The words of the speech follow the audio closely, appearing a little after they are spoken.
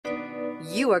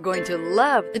You are going to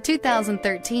love the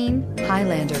 2013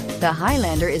 Highlander. The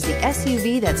Highlander is the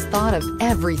SUV that's thought of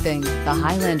everything. The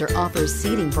Highlander offers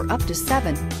seating for up to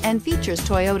 7 and features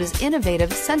Toyota's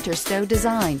innovative center stow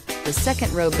design. The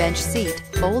second row bench seat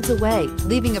folds away,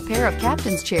 leaving a pair of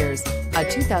captain's chairs. A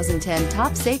 2010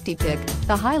 Top Safety Pick,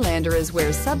 the Highlander is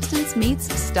where substance meets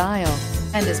style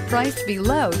and is priced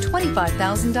below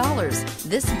 $25,000.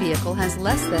 This vehicle has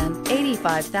less than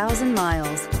 85,000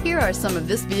 miles. Here are some of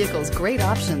this vehicle's great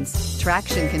options: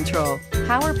 traction control,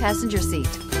 power passenger seat,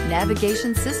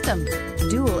 navigation system,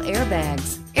 dual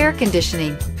airbags, air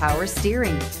conditioning, power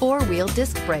steering, 4-wheel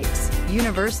disc brakes,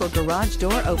 universal garage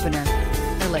door opener,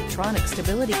 electronic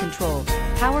stability control,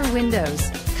 power windows.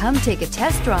 Come take a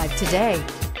test drive today.